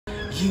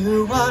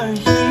You are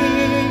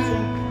here,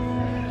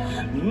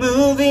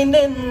 moving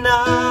in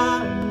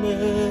our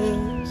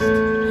midst.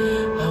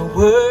 I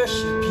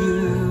worship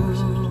you,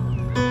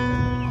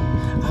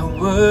 I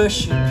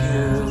worship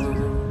you.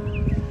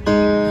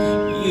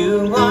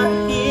 You are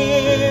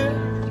here,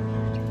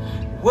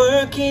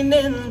 working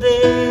in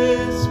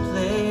this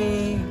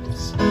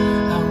place. I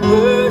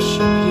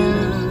worship you,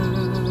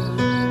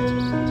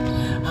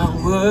 I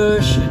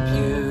worship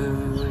you.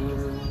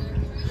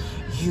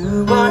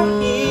 You are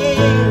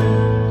here,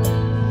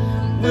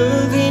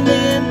 moving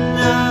in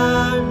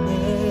our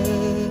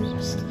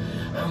midst.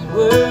 I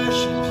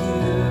worship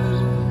you,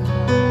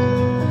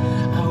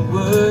 I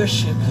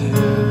worship you.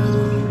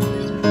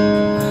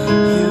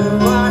 You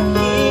are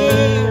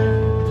here,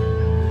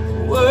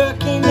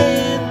 working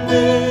in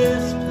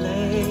this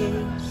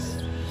place.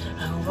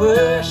 I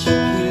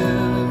worship you,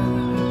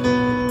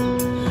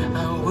 I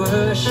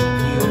worship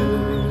you.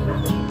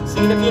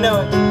 Sing it if you know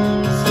it.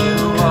 'Cause you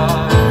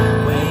are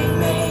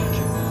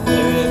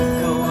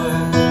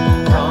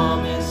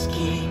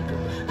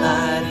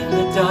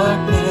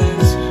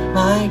darkness,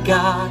 my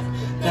God,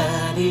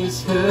 that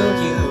is who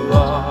you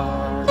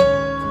are.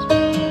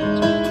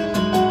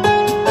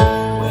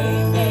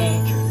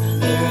 Waymaker,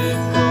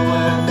 miracle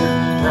worker,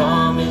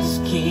 promise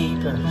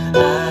keeper,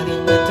 light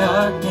in the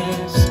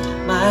darkness,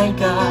 my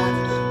God,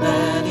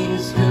 that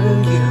is who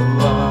you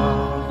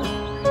are.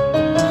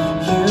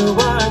 You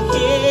are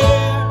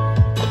here,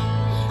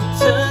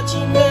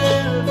 touching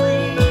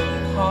every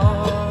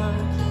heart.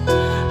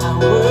 I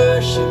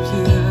worship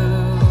you,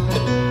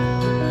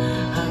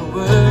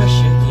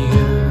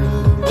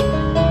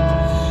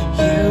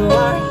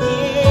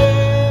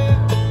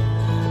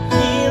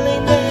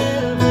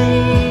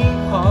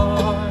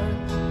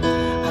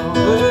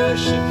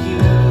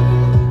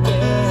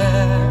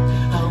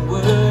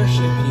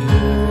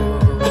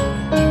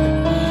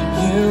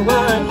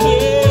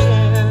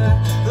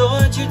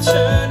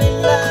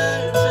 turning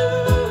lives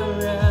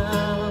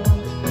around.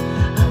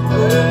 I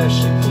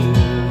worship you,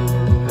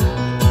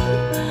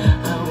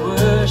 I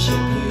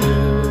worship you.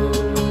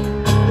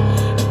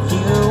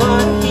 You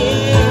are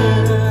here,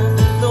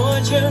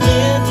 Lord, you're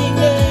mending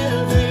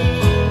every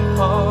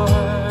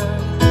heart.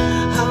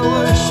 I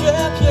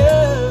worship you,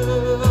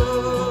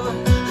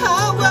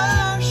 I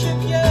worship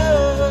you.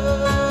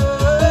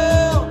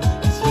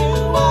 'Cause you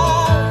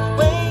are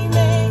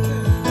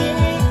waymaker,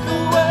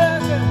 miracle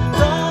worker,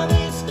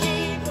 promise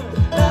keeper,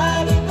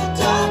 light in the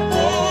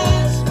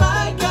darkness,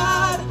 my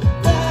God,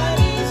 that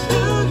is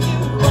who you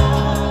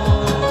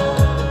are.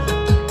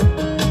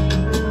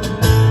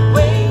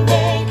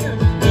 Waymaker,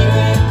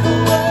 miracle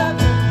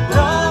worker,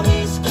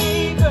 promise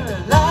keeper,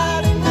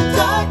 light in the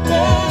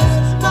darkness,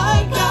 my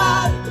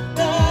God,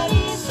 that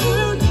is who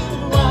you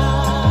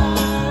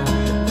are.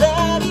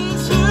 That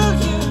is who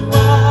you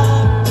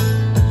are.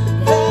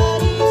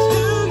 That is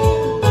who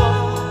you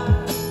are.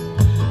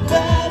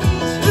 That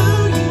is who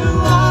you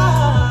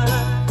are.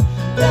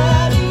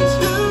 That is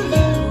who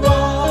you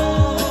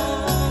are.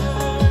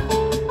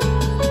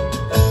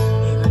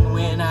 Even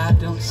when I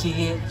don't see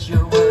it,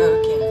 you're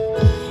working.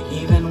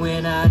 Even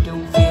when I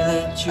don't feel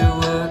it, you're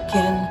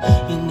working.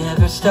 You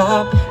never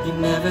stop, you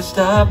never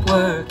stop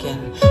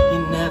working. You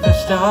never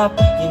stop,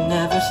 you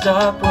never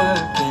stop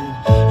working.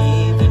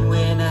 Even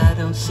when I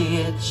don't see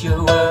it,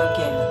 you're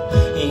working.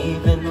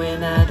 Even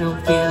when I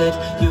don't feel it,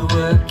 you're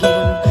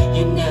working.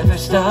 You never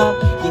stop,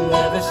 you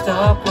never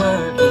stop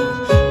working.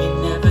 You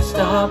never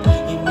stop,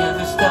 you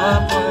never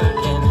stop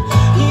working.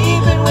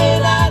 Even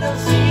when I don't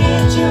see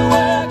it, you're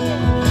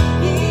working.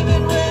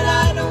 Even when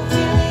I don't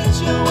feel it,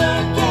 you're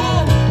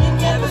working. You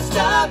never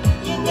stop,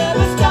 you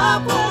never stop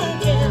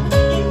working.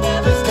 You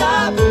never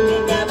stop, you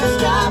never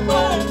stop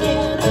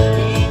working.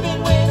 Even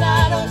when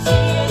I don't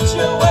see it,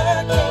 you're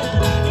working.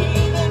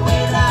 Even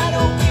when I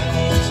don't feel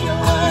it,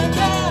 you're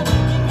working.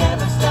 You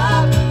never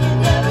stop, you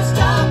never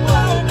stop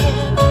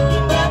working.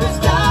 You never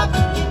stop,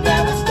 you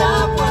never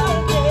stop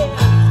working.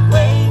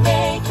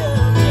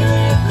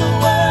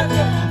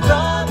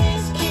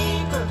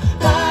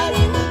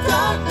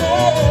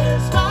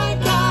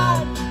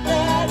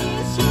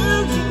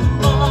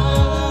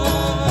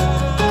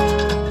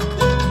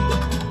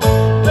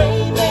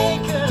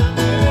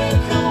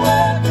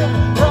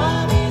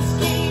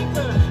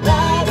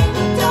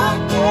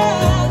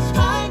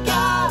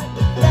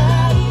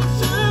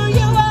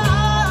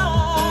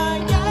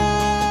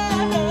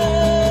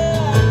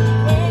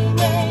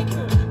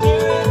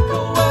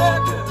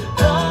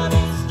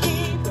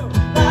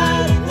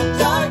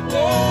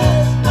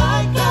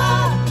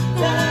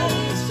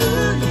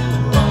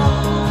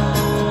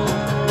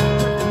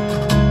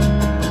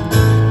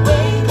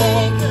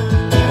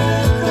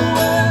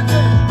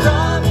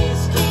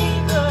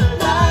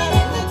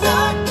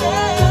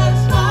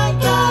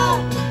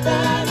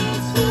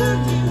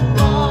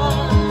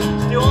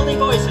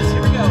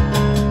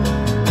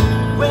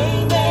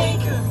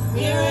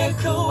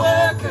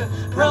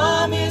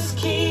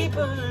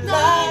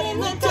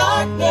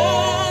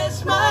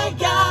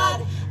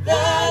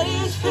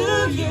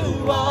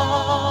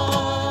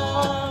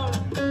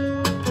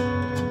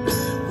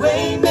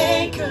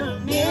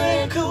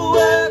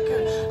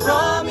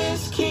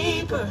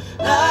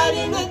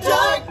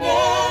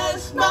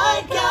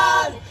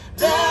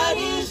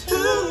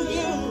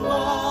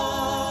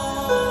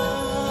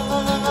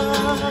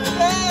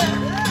 Yeah.